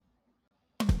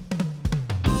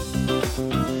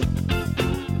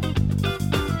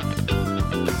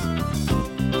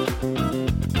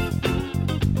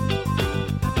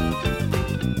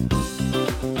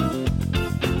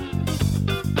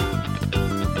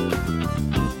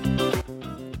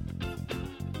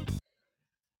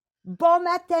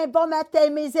bon matin,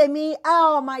 mes amis.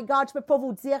 Oh my God, je peux pas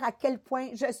vous dire à quel point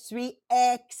je suis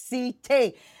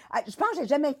excitée. Je pense que j'ai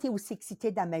jamais été aussi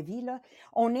excitée dans ma vie, là.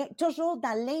 On est toujours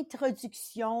dans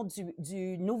l'introduction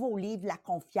du nouveau livre, La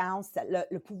Confiance,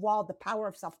 le pouvoir, The Power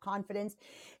of Self-Confidence.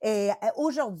 Et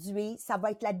aujourd'hui, ça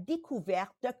va être la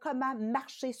découverte de comment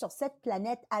marcher sur cette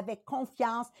planète avec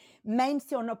confiance, même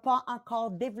si on n'a pas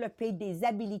encore développé des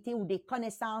habilités ou des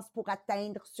connaissances pour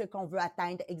atteindre ce qu'on veut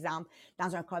atteindre, exemple,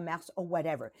 dans un commerce ou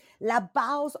whatever. La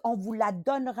base, on vous la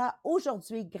donnera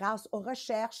aujourd'hui grâce aux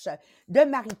recherches de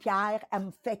Marie-Pierre. Elle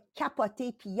me fait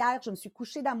capoter. Puis hier, je me suis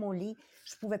couchée dans mon lit.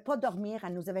 Je ne pouvais pas dormir.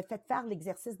 Elle nous avait fait faire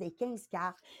l'exercice des 15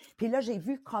 cartes. Puis là, j'ai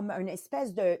vu comme une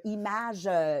espèce d'image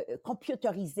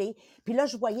computerisée. Puis là,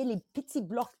 je voyais les petits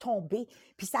blocs tomber.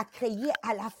 Puis ça créait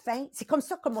à la fin, c'est comme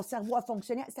ça que mon cerveau a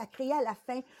fonctionné, ça créait à la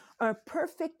fin un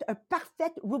parfait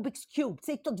Rubik's Cube.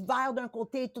 Tu sais, tout vert d'un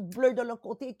côté, tout bleu de l'autre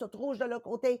côté, tout rouge de l'autre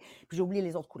côté. Puis j'ai oublié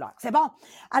les autres couleurs. C'est bon?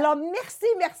 Alors, merci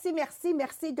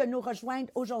de nous rejoindre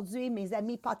aujourd'hui, mes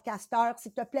amis podcasteurs.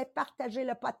 S'il te plaît, partagez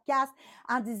le podcast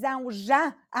en disant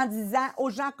aux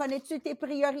gens, connais-tu tes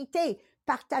priorités?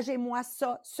 Partagez-moi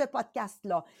ce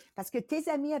podcast-là. Parce que tes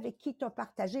amis avec qui tu as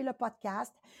partagé le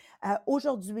podcast,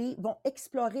 aujourd'hui, vont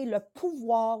explorer le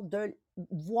pouvoir de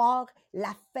voir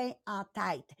la fin en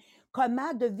tête.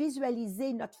 Comment de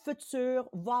visualiser notre futur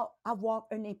va avoir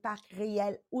un impact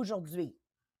réel aujourd'hui.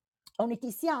 On est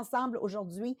ici ensemble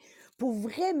aujourd'hui pour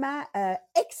vraiment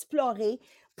explorer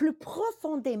plus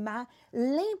profondément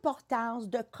l'importance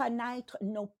de connaître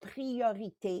nos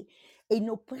priorités. Et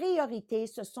nos priorités,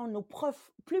 ce sont nos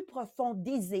plus profonds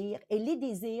désirs. Et les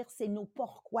désirs, c'est nos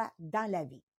pourquoi dans la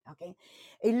vie. Okay?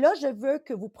 Et là, je veux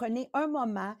que vous preniez un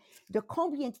moment de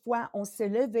combien de fois on s'est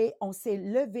levé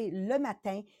le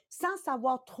matin sans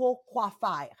savoir trop quoi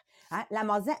faire. Hein?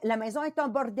 La maison est un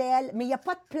bordel, mais il n'y a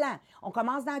pas de plan. On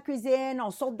commence dans la cuisine, on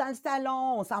saute dans le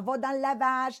salon, on s'en va dans le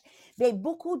lavage. Bien,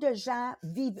 beaucoup de gens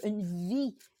vivent une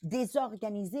vie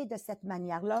désorganisée de cette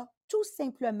manière-là, tout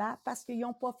simplement parce qu'ils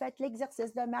n'ont pas fait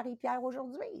l'exercice de Marie-Pierre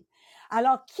aujourd'hui.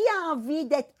 Alors, qui a envie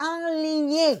d'être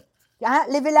enligné? Hein?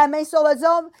 Levez la main sur le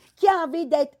Zoom. Qui a envie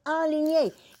d'être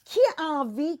enligné? Qui a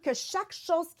envie que chaque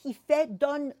chose qu'il fait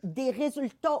donne des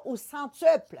résultats au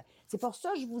centuple? C'est pour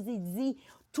ça que je vous ai dit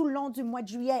tout le long du mois de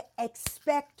juillet,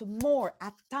 expect more,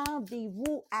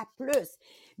 attendez-vous à plus.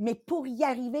 Mais pour y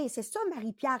arriver, c'est ça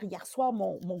Marie-Pierre hier soir,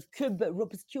 mon cube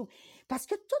Rubik's Cube, parce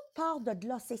que toute part de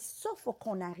là, c'est ça qu'il faut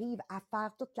qu'on arrive à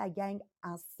faire toute la gang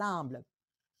ensemble.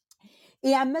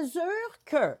 Et à mesure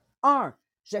que, 1,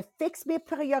 je fixe mes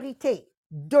priorités,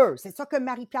 2, c'est ça que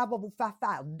Marie-Pierre va vous faire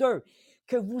faire, 2,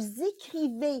 que vous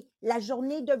écrivez la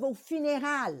journée de vos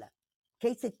funérailles.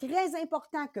 Okay? C'est très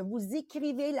important que vous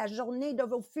écrivez la journée de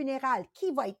vos funérailles.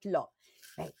 Qui va être là?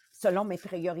 Bien, selon mes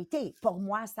priorités. Pour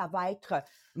moi, ça va être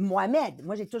Mohamed.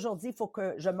 Moi, j'ai toujours dit, il faut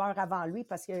que je meure avant lui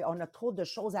parce qu'on a trop de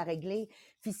choses à régler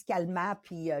fiscalement.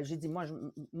 Puis j'ai dit, moi,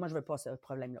 je veux pas ce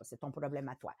problème-là. C'est ton problème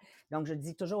à toi. Donc, je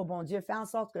dis toujours au bon Dieu, fais en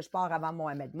sorte que je pars avant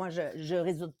Mohamed. Moi, je ne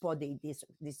résous pas des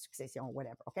successions,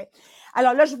 whatever. OK?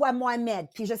 Alors là, je vois Mohamed.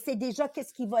 Puis je sais déjà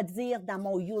qu'est-ce qu'il va dire dans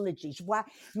mon eulogy. Je vois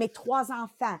mes 3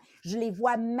 enfants. Je les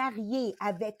vois mariés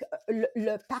avec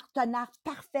le partenaire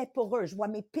parfait pour eux. Je vois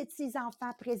mes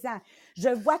petits-enfants présents. Je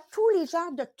vois tous les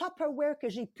gens de Tupperware que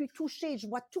j'ai pu toucher. Je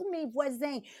vois tous mes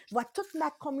voisins. Je vois toute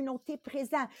ma communauté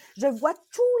présente. Je vois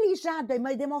tous les gens de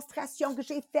mes démonstrations que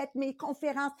j'ai faites, mes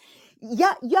conférences. Il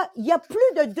y a plus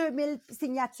de 2000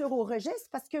 signatures au registre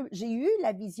parce que j'ai eu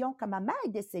la vision, quand ma mère est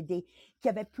décédée, qu'il y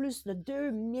avait plus de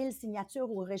 2000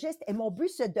 signatures au registre. Et mon but,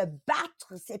 c'est de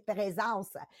battre ces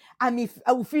présences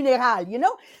aux funérailles, you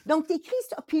know? Donc, tu écris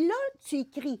ça. Puis là, tu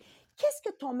écris, qu'est-ce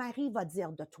que ton mari va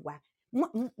dire de toi?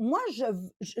 Moi,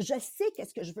 je sais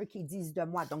qu'est-ce que je veux qu'ils disent de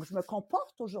moi. Donc, je me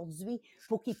comporte aujourd'hui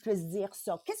pour qu'ils puissent dire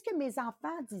ça. Qu'est-ce que mes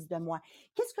enfants disent de moi?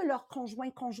 Qu'est-ce que leurs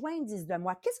conjoints disent de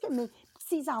moi? Qu'est-ce que mes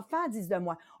petits-enfants disent de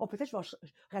moi? Oh, peut-être je vais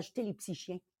rajouter les petits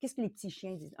chiens. Qu'est-ce que les petits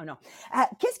chiens disent? Oh non.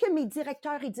 Qu'est-ce que mes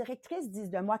directeurs et directrices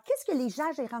disent de moi? Qu'est-ce que les gens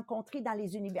que j'ai rencontrés dans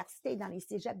les universités, dans les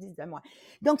cégeps disent de moi?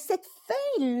 Donc, cette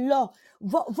fin-là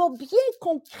va bien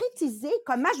concrétiser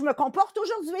comment je me comporte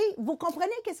aujourd'hui. Vous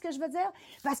comprenez qu'est-ce que je veux dire?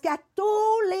 Parce qu'à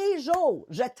tous les jours,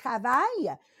 je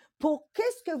travaille pour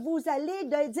qu'est-ce que vous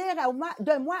allez dire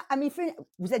de moi à mes funérailles.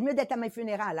 Vous êtes mieux d'être à mes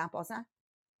funérailles, en passant?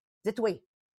 Dites oui.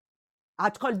 En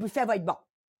tout cas, le buffet va être bon.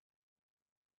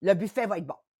 Le buffet va être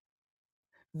bon.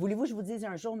 Voulez-vous que je vous dise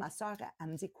un jour, ma soeur, elle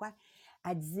me dit quoi?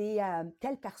 Elle dit,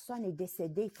 telle personne est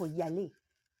décédée, il faut y aller.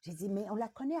 J'ai dit, mais on la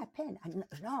connaît à peine. Elle dit,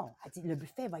 non, elle dit, le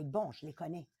buffet va être bon, je les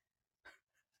connais.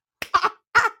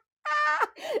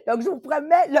 Donc, je vous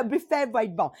promets, le buffet va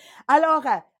être bon. Alors,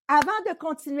 Avant de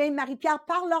continuer, Marie-Pierre,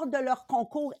 parle-leur de leur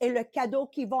concours et le cadeau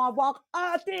qu'ils vont avoir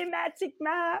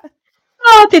automatiquement.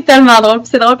 Oh, t'es tellement drôle.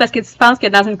 C'est drôle parce que tu penses que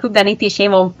dans une couple d'années, tes chiens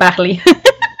vont vous parler.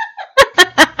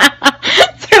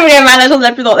 C'est vraiment la chose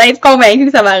la plus drôle. Être convaincu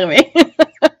que ça va arriver.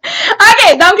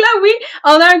 OK, donc là, oui,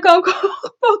 on a un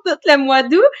concours pour tout le mois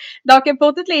d'août. Donc,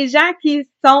 pour tous les gens qui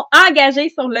sont engagés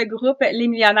sur le groupe Les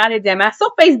Millionnaires des Diamants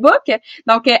sur Facebook.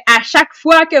 Donc, à chaque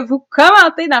fois que vous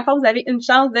commentez, dans le fond, vous avez une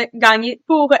chance de gagner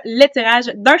pour le tirage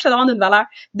d'un chaudron d'une valeur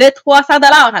de 300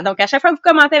 $. Donc, à chaque fois que vous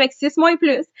commentez avec 6 mois et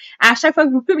plus, à chaque fois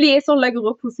que vous publiez sur le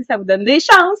groupe aussi, ça vous donne des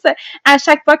chances. À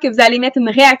chaque fois que vous allez mettre une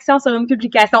réaction sur une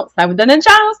publication, ça vous donne une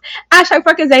chance. À chaque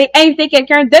fois que vous allez inviter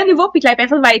quelqu'un de nouveau puis que la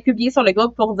personne va aller publier sur le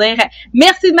groupe pour dire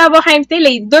merci de m'avoir invité,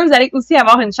 les deux, vous allez aussi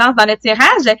avoir une chance dans le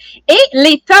tirage. Et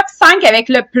les top 5 avec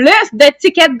le plus de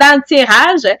tickets dans le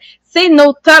tirage, c'est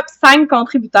nos top 5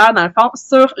 contributeurs, dans le fond,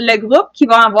 sur le groupe qui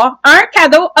vont avoir un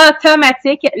cadeau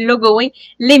automatique logoé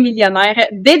Les Millionnaires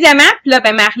des Diamants. Puis là,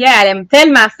 ben, Maria, elle aime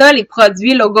tellement ça, les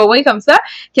produits logoés comme ça,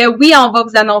 que oui, on va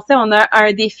vous annoncer, on a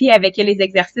un défi avec les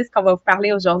exercices qu'on va vous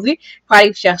parler aujourd'hui pour aller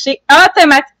vous chercher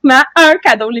automatiquement un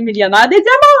cadeau Les Millionnaires des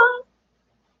Diamants.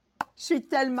 Je suis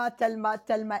tellement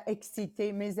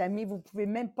excitée, mes amis. Vous pouvez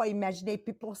même pas imaginer.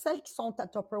 Puis pour celles qui sont à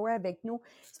Tupperware avec nous,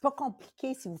 c'est pas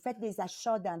compliqué. Si vous faites des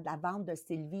achats dans la vente de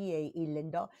Sylvie et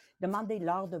Linda,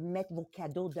 demandez-leur de mettre vos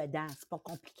cadeaux dedans. C'est pas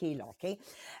compliqué, là, OK?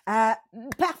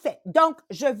 Parfait. Donc,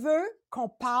 je veux qu'on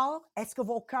part. Est-ce que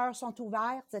vos cœurs sont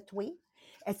ouverts? Dites oui.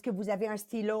 Est-ce que vous avez un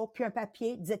stylo puis un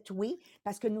papier? Dites oui,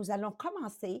 parce que nous allons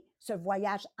commencer ce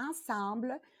voyage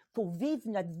ensemble pour vivre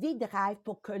notre vie de rêve,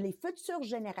 pour que les futures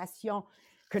générations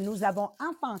que nous avons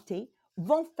enfantées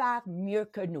vont faire mieux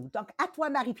que nous. Donc, à toi,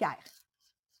 Marie-Pierre.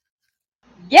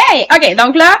 Yay! OK,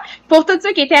 donc là, pour tous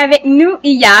ceux qui étaient avec nous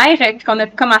hier, qu'on a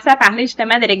commencé à parler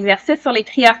justement de l'exercice sur les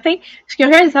priorités, je suis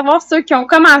curieuse de savoir ceux qui ont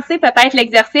commencé peut-être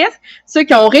l'exercice, ceux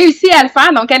qui ont réussi à le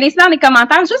faire. Donc, allez-y dans les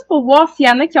commentaires juste pour voir s'il y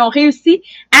en a qui ont réussi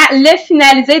à le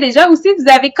finaliser déjà ou si vous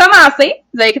avez commencé,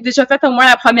 vous avez déjà fait au moins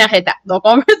la première étape. Donc,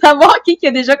 on veut savoir qui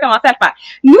a déjà commencé à le faire.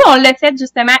 Nous, on l'a fait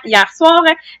justement hier soir,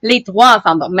 les trois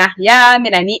ensemble. Donc, Maria,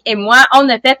 Mélanie et moi, on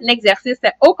a fait l'exercice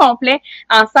au complet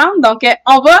ensemble. Donc,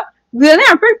 on va vous donner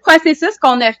un peu le processus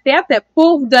qu'on a fait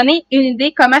pour vous donner une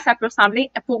idée comment ça peut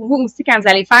ressembler pour vous aussi quand vous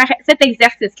allez faire cet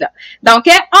exercice-là. Donc,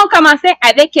 on commençait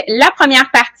avec la première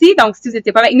partie. Donc, si vous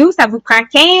n'étiez pas avec nous, ça vous prend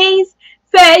 15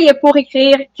 feuilles pour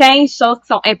écrire 15 choses qui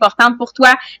sont importantes pour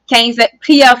toi, 15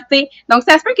 priorités. Donc,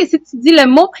 ça se peut que si tu dis le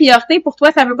mot priorité, pour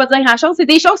toi, ça veut pas dire grand-chose. C'est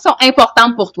des choses qui sont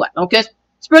importantes pour toi. Donc,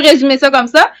 tu peux résumer ça comme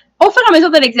ça. Au fur et à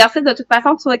mesure de l'exercice, de toute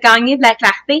façon, tu vas gagner de la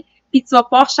clarté puis tu vas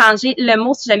pouvoir changer le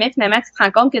mot si jamais finalement tu te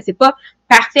rends compte que c'est pas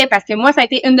parfait. Parce que moi, ça a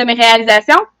été une de mes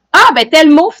réalisations. Ah, ben tel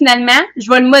mot, finalement, je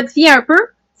vais le modifier un peu,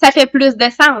 ça fait plus de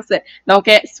sens. Donc,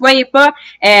 soyez pas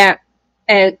un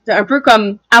peu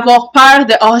comme avoir peur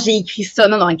de oh, j'ai écrit ça.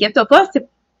 Non, inquiète-toi pas, c'est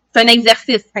un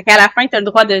exercice. Fait qu'à la fin, tu as le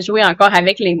droit de jouer encore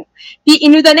avec les mots. Puis,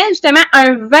 il nous donnait justement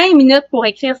un 20 minutes pour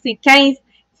écrire ces 15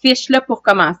 fiches-là pour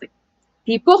commencer.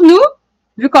 Puis pour nous,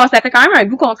 vu qu'on ça fait quand même un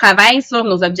bout qu'on travaille sur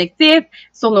nos objectifs,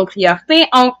 sur nos priorités,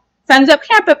 ça nous a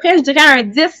pris à peu près, je dirais, un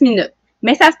 10 minutes.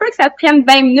 Mais ça se peut que ça te prenne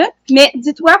 20 minutes, mais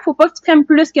dis-toi, faut pas que tu prennes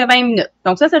plus que 20 minutes.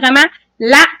 Donc ça, c'est vraiment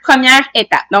la première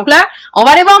étape. Donc là, on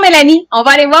va aller voir Mélanie, on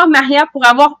va aller voir Maria pour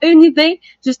avoir une idée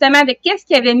justement de qu'est-ce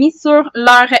qu'ils avaient mis sur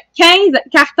leurs 15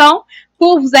 cartons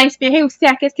pour vous inspirer aussi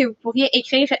à qu'est-ce que vous pourriez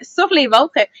écrire sur les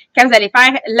vôtres quand vous allez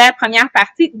faire la première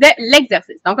partie de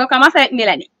l'exercice. Donc, on commence avec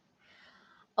Mélanie.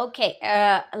 OK.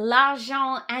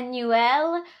 L'argent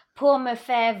annuel pour me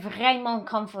faire vraiment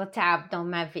confortable dans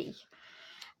ma vie.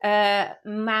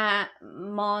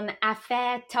 Mon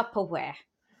affaire Tupperware.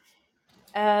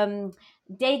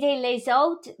 D'aider les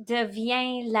autres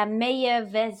devient la meilleure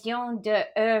version de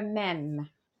eux-mêmes.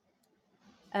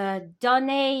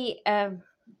 Donner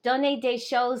des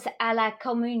choses à la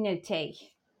communauté.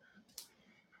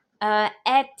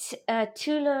 Être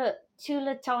tout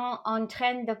le temps en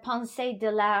train de penser de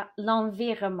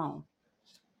l'environnement.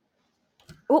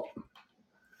 Oh!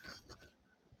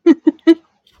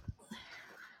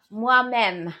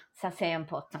 Moi-même, ça c'est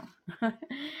important.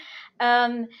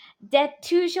 D'être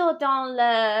toujours dans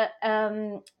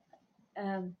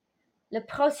le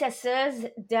processus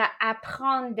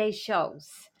d'apprendre des choses.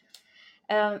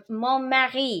 Mon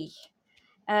mari,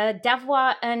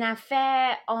 d'avoir une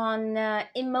affaire en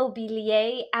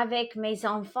immobilier avec mes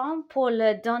enfants pour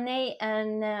leur donner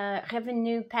un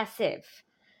revenu passif.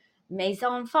 Mes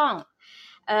enfants,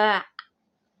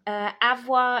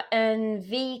 avoir une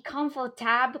vie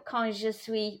confortable quand je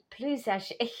suis plus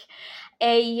âgée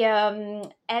et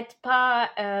être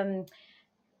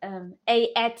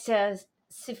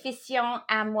suffisant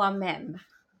à moi-même.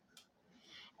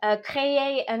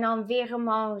 Créer un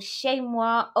environnement chez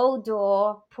moi, au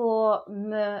dehors, pour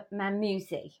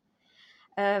m'amuser.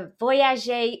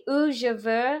 Voyager où je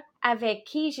veux, avec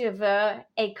qui je veux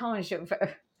et quand je veux.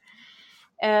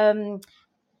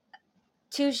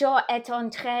 Toujours être en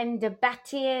train de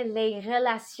bâtir les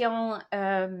relations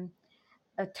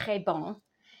très bonnes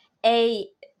et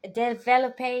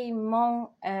développer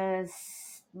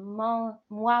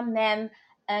moi-même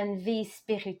une vie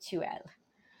spirituelle.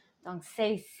 Donc,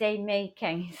 c'est mes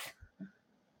 15.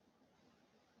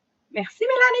 Merci,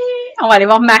 Mélanie. On va aller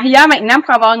voir Maria maintenant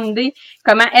pour avoir une idée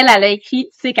comment elle a écrit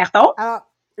ses cartons. Alors,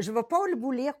 je ne vais pas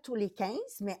vous lire tous les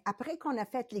 15, mais après qu'on a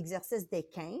fait l'exercice des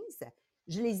 15,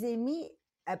 je les ai mis,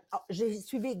 j'ai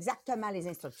suivi exactement les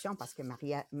instructions parce que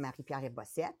Marie-Pierre est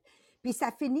bossette. Puis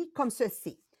ça finit comme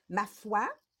ceci. Ma foi,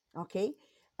 OK,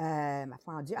 ma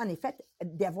foi en Dieu. En effet,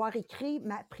 d'avoir écrit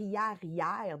ma prière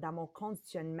hier dans mon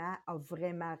conditionnement a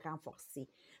vraiment renforcé.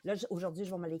 Là, aujourd'hui,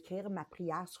 je vais me l'écrire, ma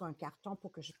prière sur un carton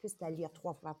pour que je puisse la lire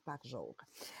 3 fois par jour.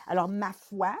 Alors, ma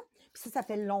foi, puis ça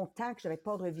fait longtemps que je n'avais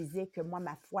pas revisé que moi,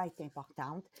 ma foi est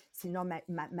importante, sinon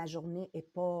ma journée n'est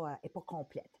pas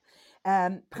complète.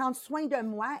 Prendre soin de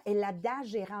moi, et là-dedans,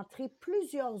 j'ai rentré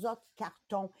plusieurs autres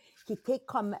cartons qui étaient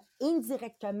comme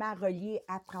indirectement reliés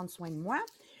à prendre soin de moi.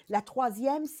 La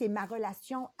troisième, c'est ma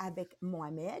relation avec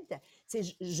Mohamed. Tu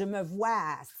sais, je me vois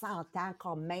à 100 ans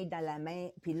comme main dans la main,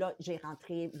 puis là, j'ai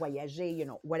rentré voyager,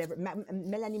 whatever.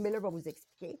 Mélanie Miller va vous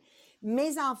expliquer.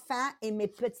 Mes enfants et mes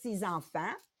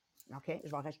petits-enfants, OK,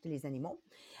 je vais rajouter les animaux,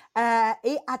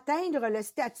 et atteindre le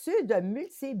statut de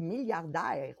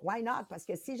multimilliardaire. Why not? Parce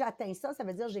que si j'atteins ça, ça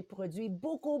veut dire que j'ai produit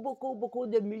beaucoup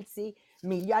de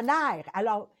multimillionnaires.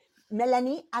 Alors,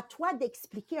 Mélanie, à toi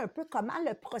d'expliquer un peu comment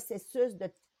le processus de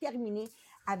terminer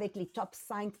avec les top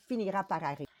 5 finira par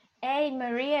arriver. Hey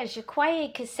Maria, je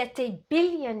croyais que c'était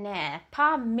billionnaire,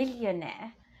 pas millionnaire.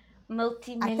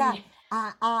 Multimillionnaire.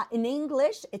 Attends, in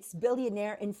English, it's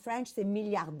billionaire. In French, c'est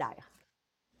milliardaire.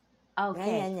 OK.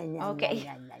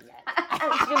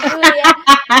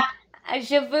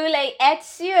 Je voulais être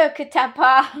sûre que tu n'as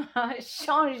pas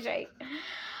changé.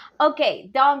 OK,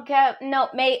 donc, non,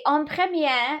 mais en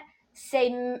première,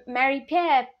 c'est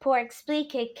Marie-Pierre pour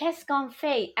expliquer qu'est-ce qu'on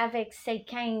fait avec ces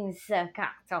 15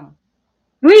 cartons.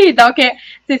 Oui, donc,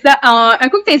 c'est ça. Un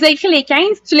coup que tu as écrit les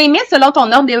 15, tu les mets selon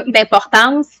ton ordre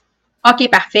d'importance. OK,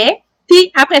 parfait.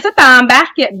 Puis, après ça, tu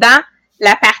embarques dans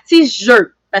la partie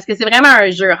jeu. Parce que c'est vraiment un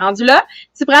jeu. Rendu là,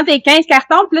 tu prends tes 15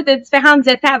 cartons, puis là, tu as différentes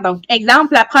étapes. Donc,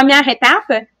 exemple, la première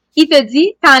étape, il te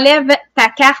dit, t'enlèves ta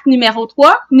carte numéro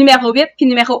 3, numéro 8, puis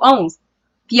numéro 11.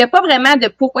 Puis, il n'y a pas vraiment de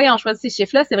pourquoi ils ont choisi ces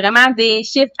chiffres-là. C'est vraiment des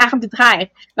chiffres arbitraires.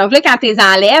 Donc là, quand tu les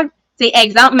enlèves, c'est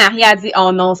exemple, Maria a dit,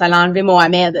 oh non, ça l'a enlevé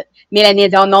Mohamed. Mélanie a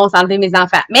dit, oh non, ça a enlevé mes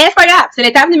enfants. Mais c'est pas grave, c'est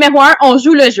l'étape numéro 1, on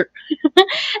joue le jeu.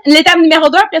 L'étape numéro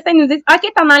 2, après ça, ils nous disent,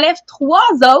 OK, t'en enlèves 3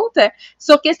 autres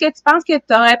sur qu'est-ce que tu penses que tu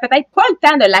n'aurais peut-être pas le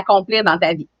temps de l'accomplir dans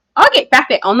ta vie. OK,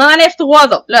 parfait, on en enlève 3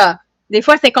 autres. Là, des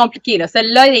fois, c'est compliqué. Là.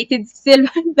 Celle-là, il a été difficile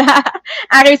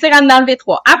à réussir à en enlever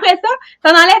 3. Après ça,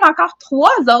 t'en enlèves encore 3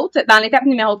 autres dans l'étape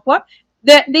numéro 3,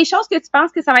 des choses que tu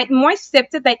penses que ça va être moins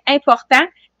susceptible d'être important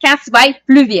quand tu vas être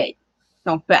plus vieille.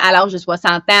 Donc, à l'âge de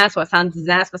 60 ans, 70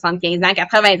 ans, 75 ans,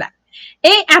 80 ans.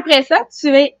 Et après ça,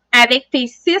 tu es avec tes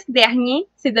 6 derniers,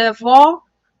 c'est de voir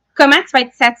comment tu vas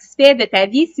être satisfait de ta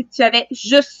vie si tu avais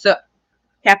juste ça.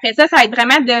 Puis après ça, ça va être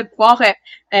vraiment de pouvoir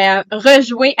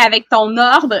rejouer avec ton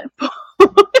ordre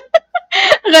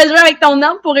rejouer avec ton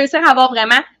ordre pour réussir à avoir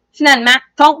vraiment, finalement,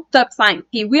 ton top 5.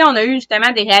 Puis oui, on a eu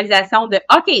justement des réalisations de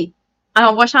OK,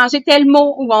 on va changer tel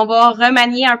mot ou on va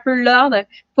remanier un peu l'ordre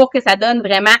pour que ça donne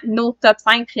vraiment nos top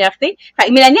 5 priorités. Fait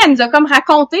que Mélanie, elle nous a comme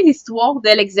raconté l'histoire de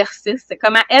l'exercice,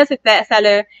 comment elle, ça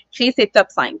a créé ses top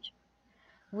 5.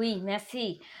 Oui,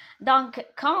 merci. Donc,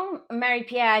 quand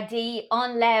Marie-Pierre a dit «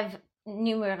 enlève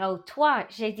numéro 3 »,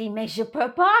 j'ai dit « mais je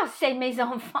peux pas, c'est mes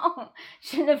enfants,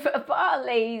 je ne veux pas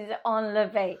les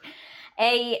enlever ».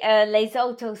 Et les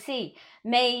autres aussi.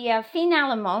 Mais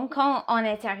finalement, quand on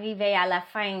est arrivé à la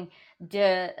fin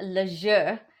de le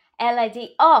jeu, elle a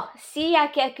dit, oh, s'il y a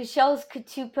quelque chose que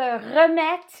tu peux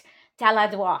remettre, tu as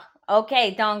le droit. OK,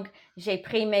 donc j'ai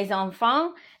pris mes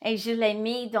enfants et je les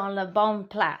mis dans la bonne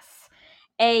place.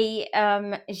 Et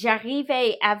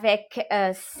j'arrivais avec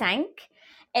 5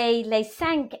 et les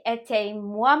 5 étaient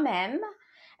moi-même,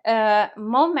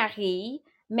 mon mari,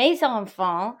 mes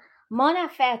enfants, mon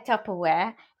affaire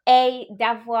Tupperware et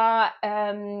d'avoir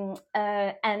un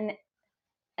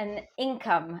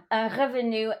income, un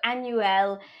revenu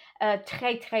annuel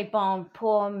très, très bon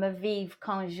pour me vivre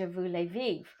quand je voulais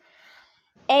vivre.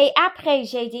 Et après,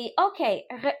 j'ai dit, OK,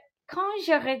 quand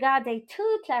je regardais tout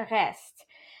le reste,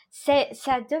 ça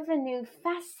est devenu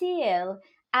facile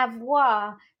à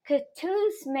voir que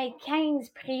tous mes 15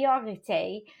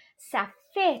 priorités, ça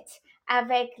fit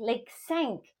avec les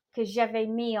 5 que j'avais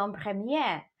mis en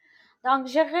première. Donc,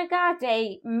 je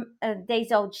regardais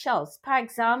des autres choses. Par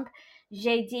exemple,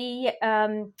 j'ai dit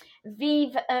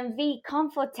vivre une vie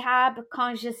confortable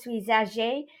quand je suis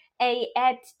âgée et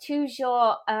être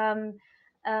toujours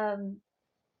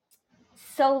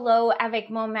solo avec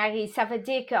mon mari. Ça veut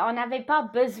dire qu'on n'avait pas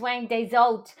besoin des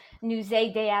autres nous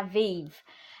aider à vivre.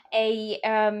 Et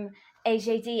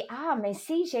j'ai dit, mais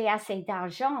si j'ai assez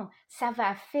d'argent, ça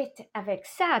va fit avec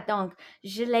ça. Donc,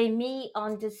 je l'ai mis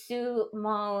en dessous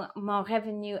mon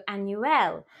revenu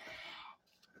annuel.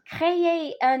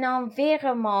 Créer un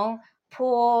environnement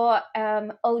pour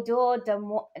autour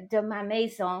de ma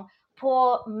maison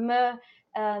pour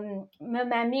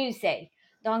m'amuser.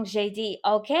 Donc, j'ai dit,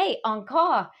 OK,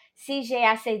 encore, si j'ai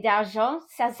assez d'argent,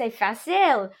 ça c'est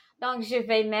facile. Donc, je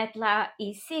vais mettre là,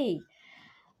 ici.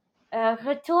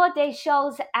 Retour des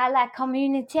choses à la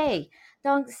communauté.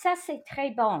 Donc, ça c'est très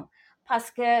bon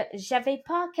parce que j'avais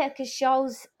pas quelque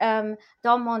chose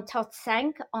dans mon top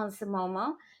 5 en ce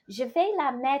moment. Je vais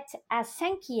la mettre à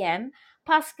 5e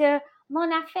parce que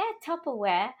mon affaire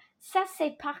Tupperware, ça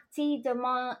c'est partie de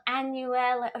mon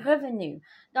annuel revenu.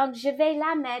 Donc, je vais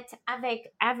la mettre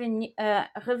avec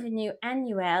revenu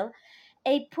annuel.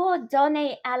 Et pour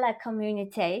donner à la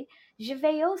communauté, je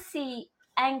vais aussi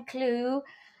inclure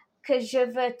que je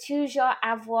veux toujours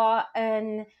avoir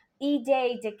une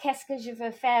idée de qu'est-ce que je veux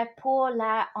faire pour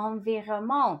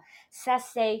l'environnement. Ça,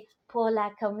 c'est pour la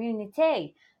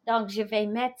communauté. Donc, je vais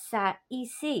mettre ça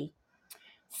ici.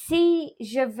 Si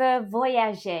je veux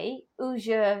voyager où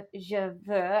je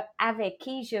veux, avec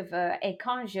qui je veux et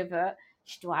quand je veux,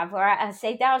 je dois avoir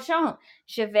assez d'argent.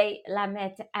 Je vais la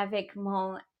mettre avec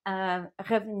mon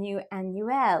revenu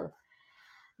annuel.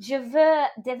 Je veux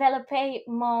développer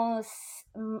mon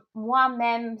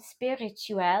moi-même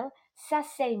spirituel. Ça,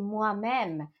 c'est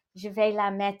moi-même. Je vais la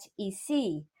mettre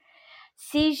ici.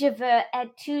 Si je veux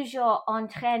être toujours en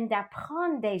train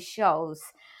d'apprendre des choses,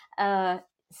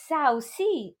 ça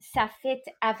aussi, ça fit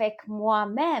avec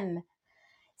moi-même.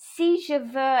 Si je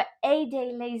veux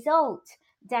aider les autres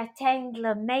d'atteindre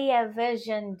la meilleure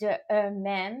version de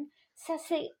eux-mêmes, ça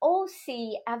c'est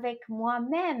aussi avec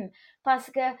moi-même parce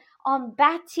que on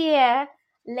bâtit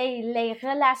les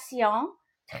relations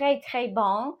très très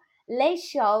bon, les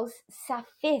choses ça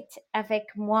fit avec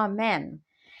moi-même.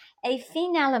 Et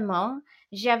finalement,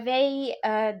 j'avais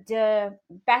de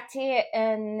bâtir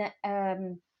une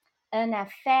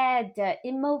affaire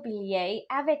d'immobilier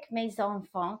avec mes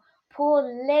enfants pour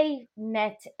les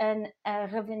mettre un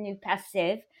revenu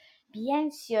passif. Bien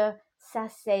sûr, ça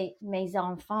c'est mes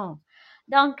enfants.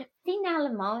 Donc,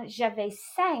 finalement, j'avais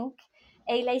 5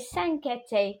 et les 5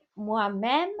 étaient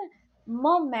moi-même,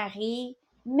 mon mari,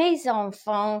 mes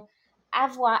enfants,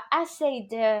 avoir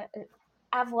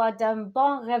d'un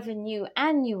bon revenu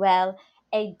annuel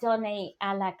et donner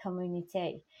à la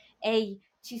communauté. Et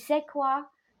tu sais quoi?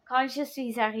 Quand je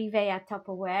suis arrivée à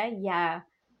Tupperware, il y a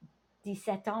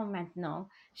 17 ans maintenant,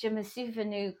 je me suis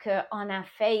souvenu qu'on a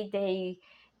fait des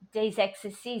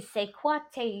exercices. C'est quoi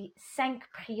tes 5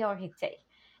 priorités?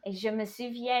 Et je me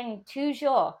souviens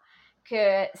toujours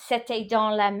que c'était dans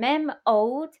la même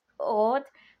ordre,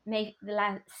 mais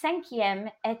la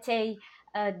 5e était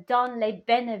donne les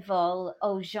bénévoles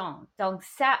aux gens. Donc,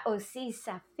 ça aussi,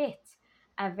 ça fit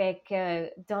avec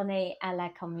donner à la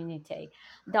communauté.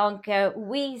 Donc,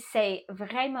 oui, c'est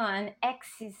vraiment un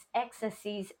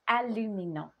exercice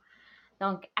illuminant.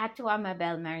 Donc, à toi, ma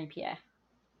belle Marie-Pierre.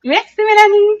 Merci,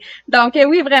 Mélanie! Donc,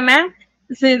 oui, vraiment,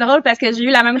 c'est drôle parce que j'ai eu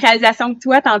la même réalisation que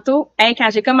toi tantôt. Quand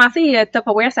j'ai commencé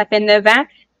Tupperware, ça fait 9 ans.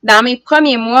 Dans mes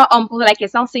premiers mois, on me posait la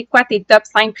question, c'est quoi tes top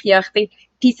 5 priorités?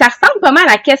 Puis ça ressemble pas mal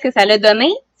à qu'est-ce que ça l'a donné.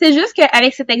 C'est juste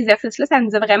qu'avec cet exercice-là, ça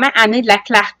nous a vraiment amené de la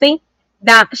clarté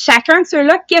dans chacun de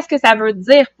ceux-là, qu'est-ce que ça veut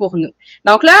dire pour nous.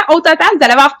 Donc là, au total, vous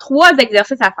allez avoir 3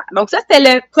 exercices à faire. Donc ça, c'était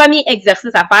le premier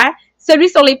exercice à faire, celui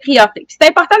sur les priorités. Puis c'est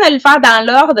important de le faire dans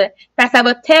l'ordre parce que ça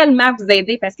va tellement vous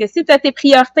aider. Parce que si tu as tes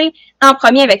priorités en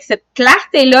premier avec cette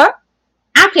clarté-là,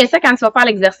 après ça, quand tu vas faire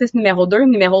l'exercice numéro 2,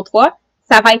 numéro 3,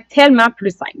 ça va être tellement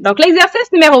plus simple. Donc,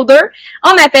 l'exercice numéro 2,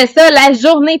 on appelle ça la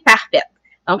journée parfaite.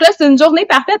 Donc là, c'est une journée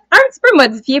parfaite un petit peu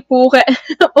modifiée pour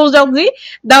aujourd'hui.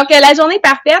 Donc, la journée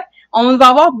parfaite, on va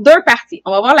avoir 2 parties.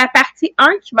 On va avoir la partie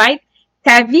 1 qui va être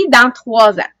ta vie dans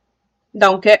 3 ans.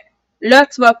 Donc, là,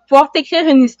 tu vas pouvoir t'écrire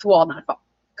une histoire, dans le fond.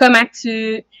 comment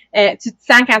tu te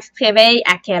sens quand tu te réveilles,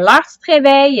 à quelle heure tu te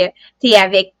réveilles, t'es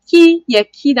avec qui, il y a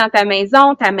qui dans ta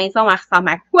maison elle ressemble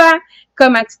à quoi,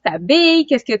 comment tu t'habilles,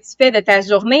 qu'est-ce que tu fais de ta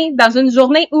journée, dans une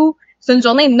journée où c'est une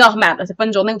journée normale. C'est pas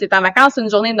une journée où tu es en vacances, c'est une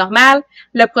journée normale,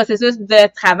 le processus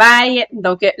de travail,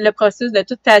 donc le processus de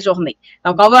toute ta journée.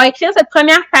 Donc, on va écrire cette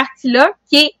première partie-là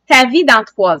qui est ta vie dans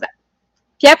 3 ans.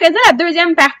 Puis après ça, la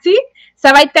deuxième partie,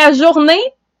 ça va être ta journée,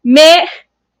 mais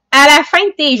à la fin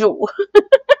de tes jours.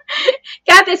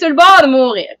 Quand tu es sur le bord de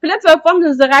mourir. Puis là, tu vas pouvoir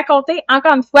nous raconter,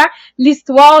 encore une fois,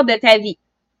 l'histoire de ta vie.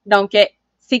 Donc,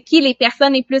 c'est qui les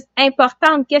personnes les plus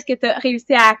importantes? Qu'est-ce que tu as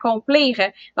réussi à accomplir?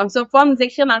 Donc, tu vas pouvoir nous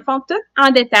écrire, dans le fond, tout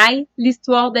en détail,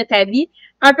 l'histoire de ta vie.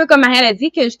 Un peu comme Marielle a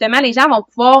dit, que justement, les gens vont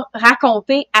pouvoir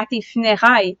raconter à tes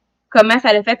funérailles comment ça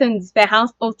a fait une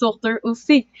différence autour d'eux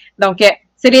aussi. Donc,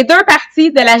 c'est les 2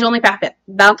 parties de la journée parfaite.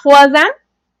 Dans 3 ans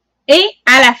et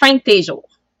à la fin de tes jours.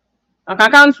 Donc,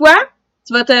 encore une fois,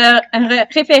 tu vas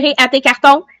te référer à tes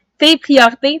cartons, tes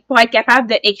priorités pour être capable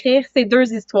d'écrire ces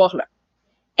 2 histoires-là.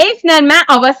 Et finalement,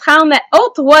 on va se rendre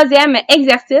au 3e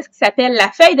exercice qui s'appelle la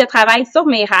feuille de travail sur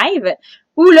mes rêves,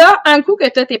 où là, un coup que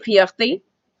tu as tes priorités,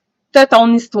 tu as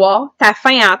ton histoire, ta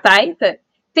fin en tête,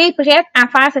 tu es prête à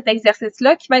faire cet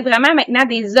exercice-là qui va être vraiment maintenant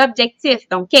des objectifs.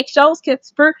 Donc, quelque chose que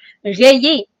tu peux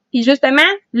rayer. Puis justement,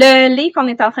 le livre qu'on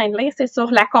est en train de lire, c'est sur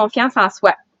la confiance en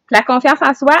soi. La confiance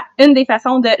en soi, une des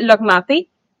façons de l'augmenter,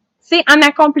 c'est en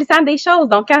accomplissant des choses.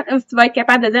 Donc, quand tu vas être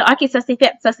capable de dire, OK, ça c'est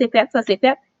fait, ça c'est fait, ça c'est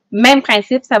fait, même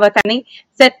principe, ça va t'amener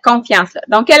cette confiance-là.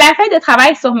 Donc, la feuille de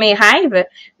travail sur mes rêves,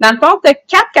 dans le fond, tu as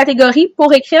 4 catégories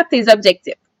pour écrire tes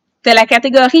objectifs. Tu as la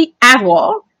catégorie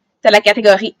avoir, tu as la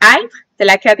catégorie être, tu as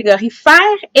la catégorie faire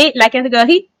et la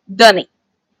catégorie donner.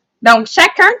 Donc,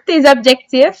 chacun de tes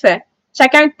objectifs,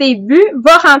 chacun de tes buts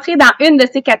va rentrer dans une de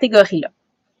ces catégories-là.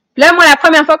 Puis là, moi, la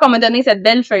première fois qu'on m'a donné cette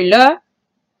belle feuille-là,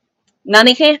 d'en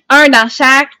écrire un dans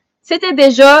chaque, c'était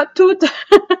déjà tout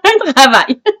un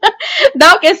travail.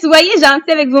 Donc, soyez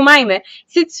gentils avec vous-même.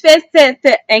 Si tu fais cet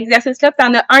exercice-là, tu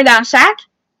en as un dans chaque,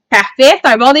 parfait, c'est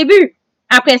un bon début.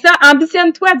 Après ça,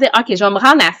 ambitionne-toi à dire, OK, je vais me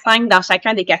rendre à 5 dans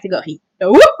chacun des catégories.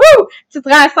 Wouhou! Tu te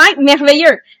rends à 5,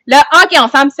 merveilleux. Là, OK, on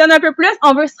s'ambitionne un peu plus,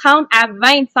 on veut se rendre à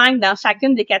 25 dans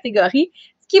chacune des catégories,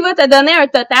 ce qui va te donner un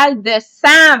total de 100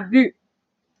 buts.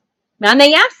 Mais en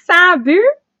ayant 100 buts,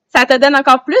 ça te donne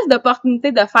encore plus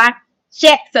d'opportunités de faire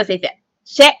check, ça c'est fait.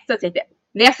 Check, ça c'est fait.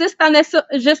 Versus t'en as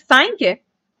juste 5,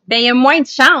 ben il y a moins de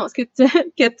chances que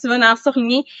tu vas en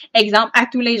surligner, exemple, à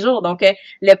tous les jours. Donc,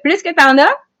 le plus que t'en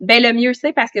as, ben le mieux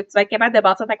c'est parce que tu vas être capable de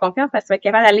bâtir ta confiance, parce que tu vas être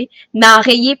capable d'aller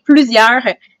enrayer plusieurs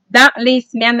dans les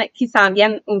semaines qui s'en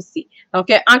viennent aussi. Donc,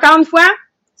 encore une fois,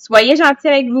 soyez gentils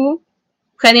avec vous.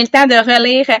 Prenez le temps de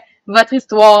relire votre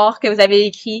histoire que vous avez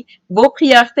écrit, vos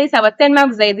priorités, ça va tellement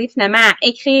vous aider finalement à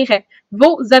écrire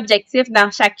vos objectifs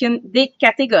dans chacune des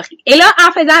catégories. Et là,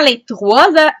 en faisant les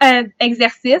 3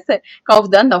 exercices qu'on vous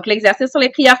donne, donc l'exercice sur les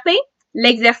priorités,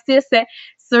 l'exercice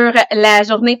sur la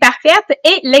journée parfaite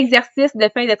et l'exercice de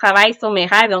feuille de travail sur mes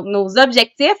rêves, donc nos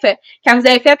objectifs. Quand vous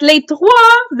avez fait les 3,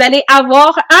 vous allez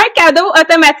avoir un cadeau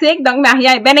automatique. Donc,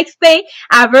 Maria est bien excitée.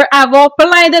 Elle veut avoir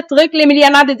plein de trucs, les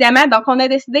millionnaires des diamants. Donc, on a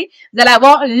décidé, vous allez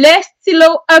avoir le stylo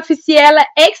officiel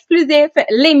exclusif,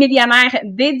 les millionnaires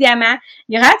des diamants,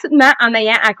 gratuitement en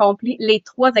ayant accompli les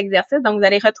 3 exercices. Donc, vous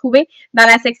allez retrouver dans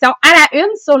la section à la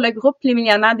une sur le groupe Les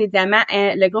millionnaires des diamants,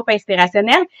 le groupe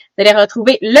inspirationnel. Vous allez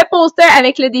retrouver le poster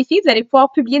avec le défi. Vous allez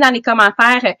pouvoir publier dans les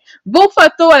commentaires vos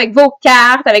photos avec vos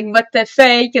cartes, avec votre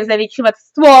feuille que vous avez écrit votre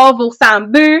histoire, vos 100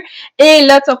 buts. Et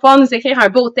là, tu vas pouvoir nous écrire un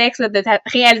beau texte de ta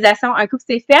réalisation un coup que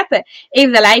c'est fait. Et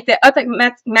vous allez être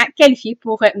automatiquement qualifié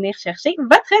pour venir chercher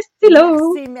votre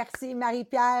stylo. Merci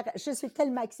Marie-Pierre. Je suis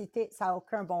tellement excitée, ça n'a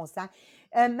aucun bon sens.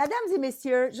 Mesdames et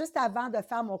messieurs, juste avant de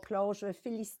faire mon close, je veux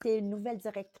féliciter une nouvelle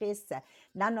directrice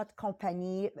dans notre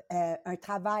compagnie. Un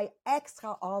travail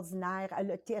extraordinaire.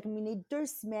 Elle a terminé 2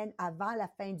 semaines avant la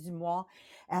fin du mois.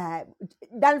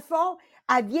 Dans le fond,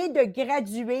 elle vient de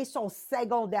graduer son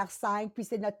secondaire 5, puis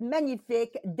c'est notre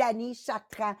magnifique Dani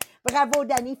Chartrand. Bravo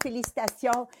Dani,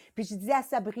 félicitations. Puis je disais à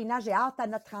Sabrina, j'ai hâte à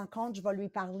notre rencontre, je vais lui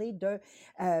parler de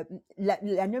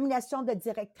la nomination de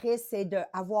directrice, c'est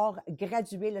d'avoir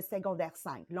gradué le secondaire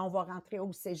 5. Là, on va rentrer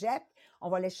au cégep, on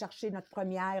va aller chercher notre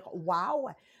première wow,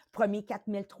 premier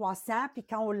 4300, puis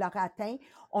quand on l'aura atteint,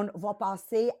 on va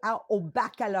passer au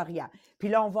baccalauréat. Puis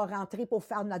là, on va rentrer pour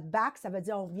faire notre bac, ça veut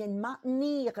dire on vient de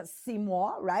maintenir 6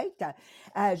 mois, right?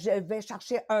 Je vais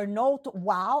chercher un autre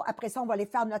wow. Après ça, on va aller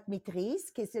faire notre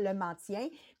maîtrise, qui c'est le maintien.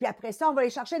 Puis après ça, on va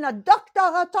aller chercher notre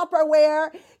doctorat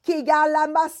Tupperware, qui égale la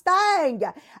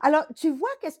Mustang. Alors, tu vois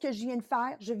qu'est-ce que je viens de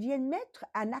faire? Je viens de mettre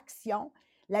en action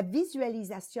la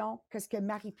visualisation que ce que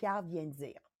Marie-Pierre vient de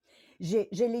dire.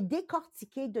 Je l'ai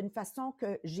décortiqué d'une façon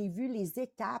que j'ai vu les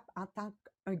étapes en tant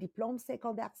qu'un diplôme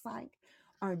secondaire 5,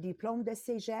 un diplôme de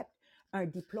cégep, un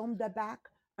diplôme de bac,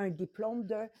 un diplôme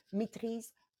de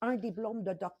maîtrise, un diplôme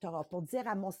de doctorat, pour dire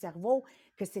à mon cerveau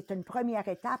que c'est une première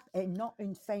étape et non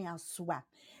une fin en soi.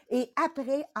 Et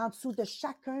après, en dessous de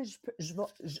chacun,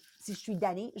 si je suis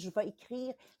damnée, je vais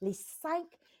écrire les 5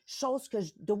 choses que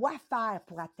je dois faire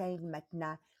pour atteindre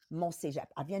maintenant mon cégep.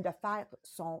 Elle vient de faire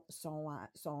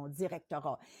son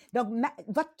directorat. Donc,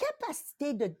 votre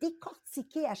capacité de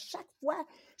décortiquer à chaque fois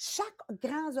chaque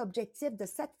grand objectif de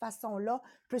cette façon-là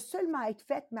peut seulement être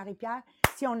faite, Marie-Pierre,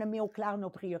 si on a mis au clair nos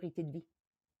priorités de vie.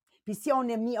 Puis si on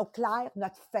a mis au clair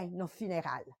notre fin, nos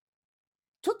funérailles.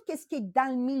 Tout ce qui est dans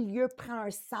le milieu prend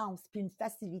un sens puis une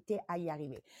facilité à y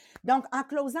arriver. Donc, en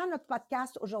closant notre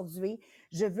podcast aujourd'hui,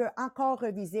 je veux encore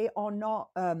reviser. On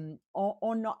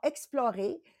a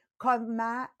exploré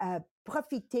comment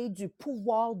profiter du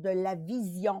pouvoir de la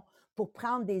vision pour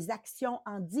prendre des actions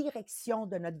en direction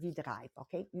de notre vie de rêve.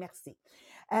 OK? Merci.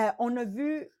 On a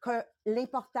vu que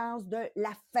l'importance de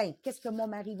la fin. Qu'est-ce que mon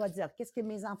mari va dire? Qu'est-ce que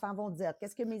mes enfants vont dire?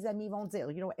 Qu'est-ce que mes amis vont dire?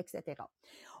 Etc.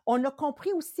 On a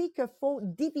compris aussi qu'il faut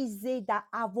diviser dans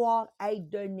avoir, être,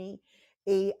 donner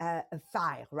et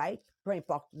faire, right? Peu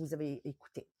importe, vous avez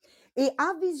écouté. Et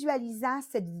en visualisant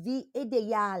cette vie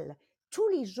idéale, tous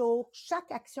les jours,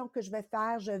 chaque action que je vais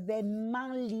faire, je vais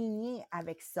m'enligner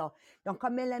avec ça. Donc,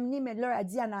 comme Mélanie Miller a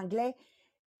dit en anglais,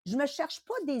 je ne me cherche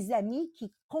pas des amis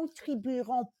qui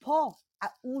contribueront pas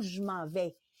à où je m'en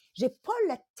vais. J'ai pas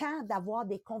le temps d'avoir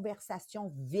des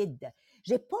conversations vides.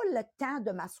 J'ai pas le temps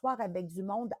de m'asseoir avec du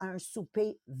monde à un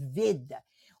souper vide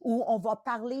où on va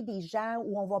parler des gens,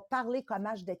 où on va parler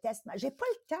comment je déteste. J'ai pas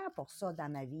le temps pour ça dans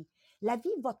ma vie. La vie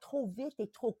va trop vite et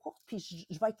trop courte, puis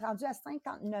je vais être rendue à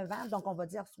 59 ans, donc on va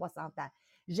dire 60 ans.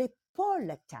 J'ai pas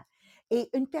le temps. Et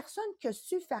une personne qui a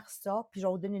su faire ça, puis je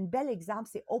vais vous donner un bel exemple,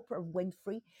 c'est Oprah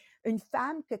Winfrey, une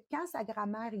femme que quand sa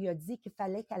grand-mère lui a dit qu'il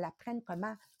fallait qu'elle apprenne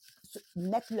comment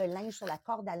mettre le linge sur la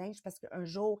corde à linge parce qu'un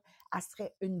jour, elle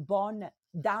serait une bonne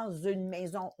dans une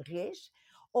maison riche,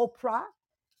 Oprah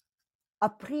a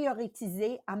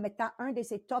prioritisé en mettant un de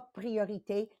ses top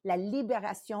priorités, la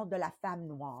libération de la femme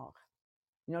noire.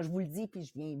 Je vous le dis, puis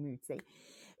je viens émue, tu sais.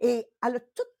 Et elle a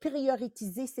tout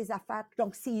prioritisé ses affaires.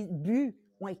 Donc, ses buts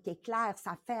ont été clairs,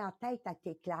 sa fin en tête a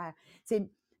été claire.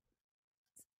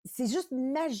 C'est juste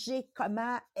magique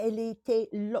comment elle était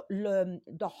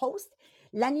the host,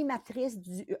 l'animatrice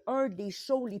d'un des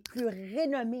shows les plus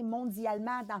renommés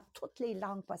mondialement dans toutes les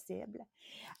langues possibles.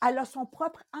 Elle a son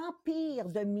propre empire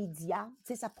de médias,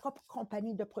 sa propre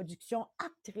compagnie de production,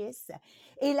 actrice,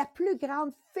 et la plus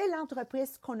grande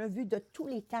philanthropiste qu'on a vue de tous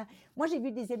les temps. Moi, j'ai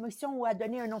vu des émissions où elle a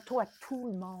donné un auto à tout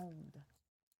le monde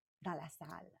dans la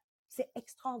salle. C'est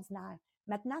extraordinaire.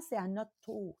 Maintenant, c'est à notre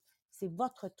tour. C'est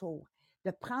votre tour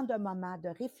de prendre un moment, de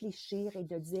réfléchir et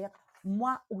de dire «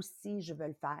 moi aussi, je veux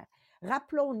le faire ».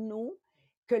 Rappelons-nous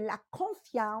que la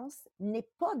confiance n'est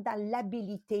pas dans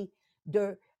l'habilité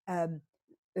de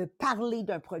parler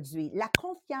d'un produit. La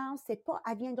confiance, elle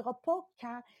ne viendra pas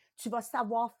quand tu vas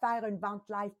savoir faire une vente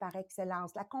live par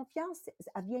excellence. La confiance,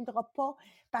 elle ne viendra pas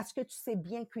parce que tu sais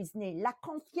bien cuisiner. La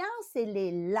confiance, elle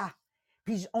est là.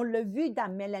 Puis on l'a vu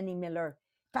dans Melanie Miller,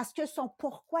 parce que son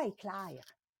pourquoi est clair.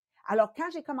 Alors, quand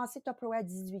j'ai commencé Tupperware à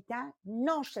 18 ans,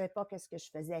 non, je ne savais pas qu'est-ce que je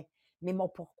faisais, mais mon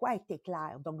pourquoi était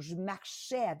clair. Donc, je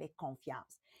marchais avec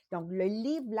confiance. Donc, le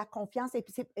livre La confiance,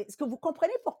 est-ce que vous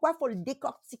comprenez pourquoi il faut le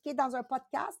décortiquer dans un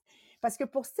podcast? Parce que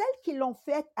pour celles qui l'ont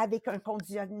fait avec un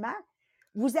conditionnement,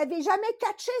 vous n'avez jamais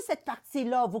catché cette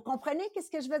partie-là. Vous comprenez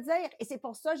qu'est-ce que je veux dire? Et c'est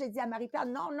pour ça que j'ai dit à Marie-Pierre,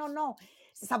 non,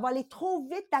 ça va aller trop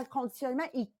vite dans le conditionnement.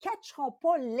 Ils ne catcheront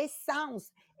pas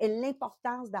l'essence et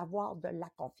l'importance d'avoir de la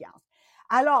confiance.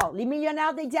 Alors, les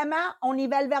millionnaires des diamants, on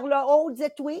nivelle vers le haut,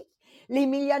 dites oui. Les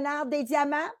millionnaires des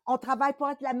diamants, on travaille pour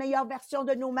être la meilleure version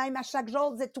de nous-mêmes à chaque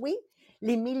jour, dites oui.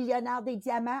 Les millionnaires des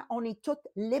diamants, on est toutes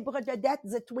libres de dettes,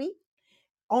 dites oui.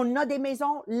 On a des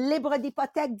maisons libres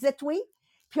d'hypothèques, dites oui.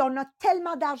 Puis on a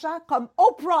tellement d'argent comme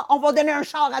Oprah, on va donner un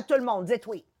char à tout le monde, dites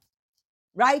oui.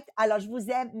 Right? Alors, je vous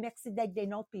aime. Merci d'être des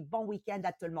nôtres, puis bon week-end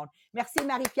à tout le monde. Merci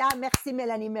Marie-Pierre, merci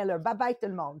Mélanie Miller. Bye-bye tout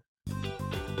le monde.